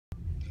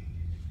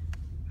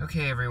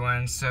Okay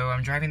everyone, so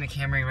I'm driving the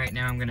Camry right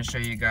now. I'm going to show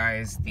you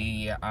guys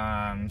the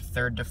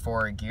 3rd to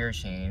 4 gear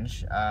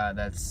change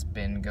that's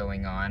been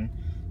going on.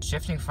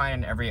 Shifting fine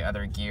in every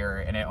other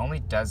gear, and it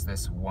only does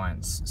this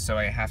once, so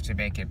I have to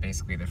make it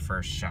basically the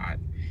first shot.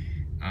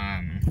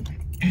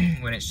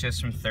 When it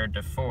shifts from 3rd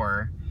to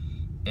 4,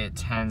 it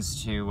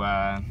tends to,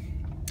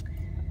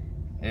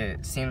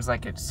 it seems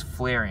like it's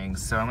flaring,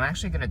 so I'm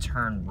actually going to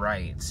turn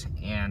right,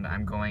 and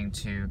I'm going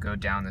to go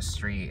down the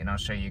street, and I'll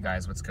show you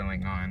guys what's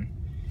going on.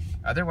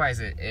 Otherwise,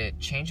 it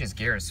changes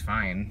gears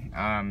fine.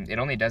 It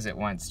only does it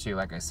once too,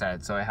 like I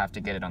said, so I have to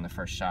get it on the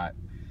first shot.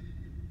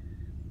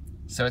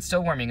 So it's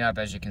still warming up,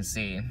 as you can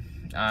see.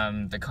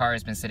 The car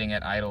has been sitting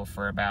at idle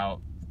for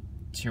about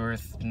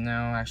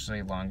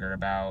longer,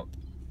 about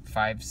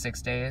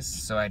 5-6 days,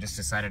 so I just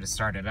decided to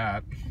start it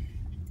up.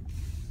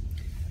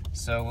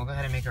 So we'll go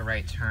ahead and make a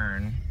right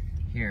turn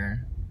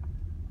here.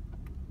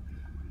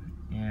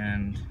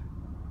 And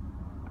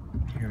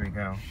here we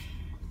go.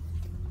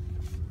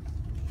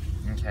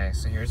 Okay,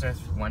 so here's our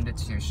 1 to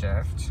 2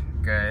 shift.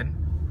 Good.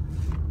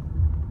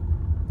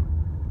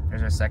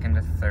 There's our 2nd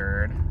to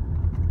 3rd.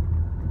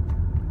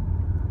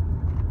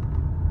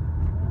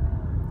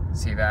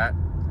 See that?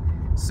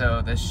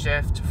 So the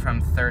shift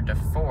from 3rd to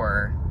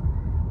 4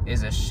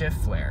 is a shift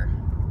flare.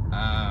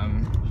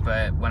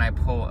 But when I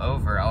pull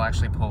over, I'll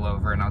actually pull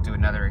over and I'll do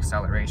another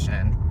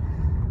acceleration.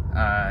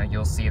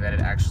 You'll see that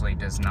it actually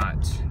does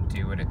not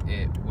do what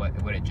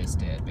it just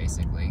did,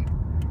 basically.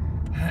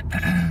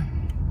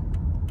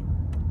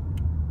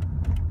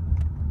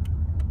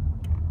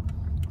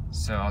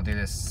 So I'll do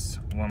this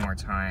one more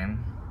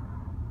time.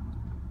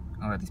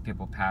 I'll let these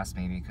people pass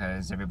me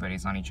because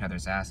everybody's on each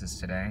other's asses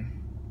today.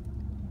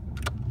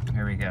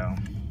 Here we go.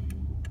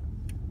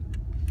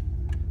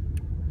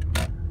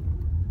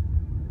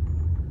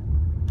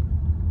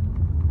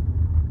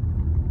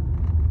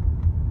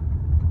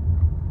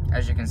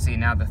 As you can see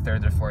now, the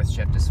 3rd to 4th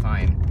shift is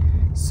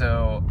fine.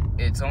 So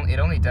it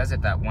only does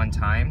it that one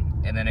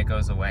time and then it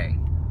goes away.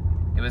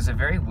 It was a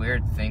very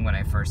weird thing when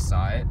I first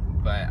saw it,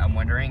 but I'm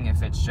wondering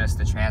if it's just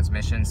the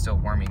transmission still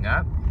warming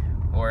up,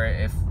 or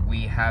if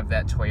we have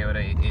that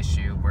Toyota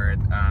issue where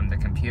the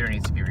computer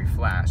needs to be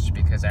reflashed.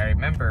 Because I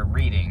remember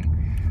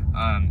reading,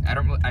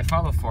 I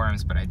follow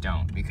forums, but I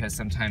don't, because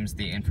sometimes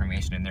the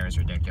information in there is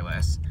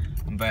ridiculous.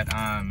 But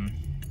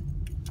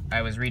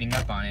I was reading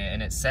up on it,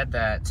 and it said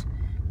that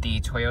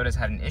the Toyotas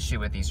had an issue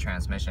with these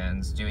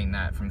transmissions, doing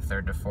that from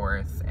 3rd to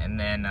 4th, and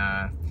then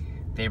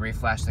they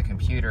reflashed the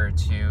computer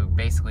to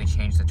basically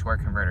change the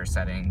torque converter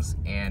settings,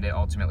 and it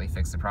ultimately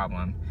fixed the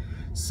problem.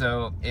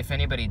 So if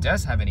anybody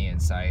does have any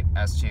insight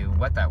as to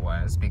what that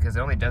was, because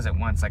it only does it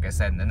once, like I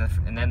said, and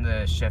then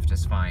the shift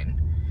is fine.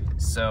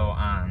 So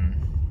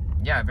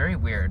yeah, very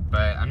weird,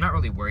 but I'm not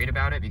really worried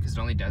about it because it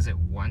only does it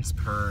once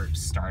per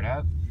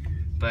startup.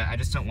 But I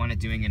just don't want it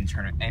doing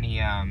any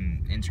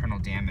internal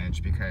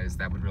damage, because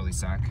that would really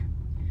suck.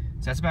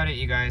 So that's about it,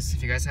 you guys.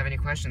 If you guys have any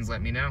questions,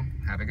 let me know.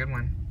 Have a good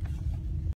one.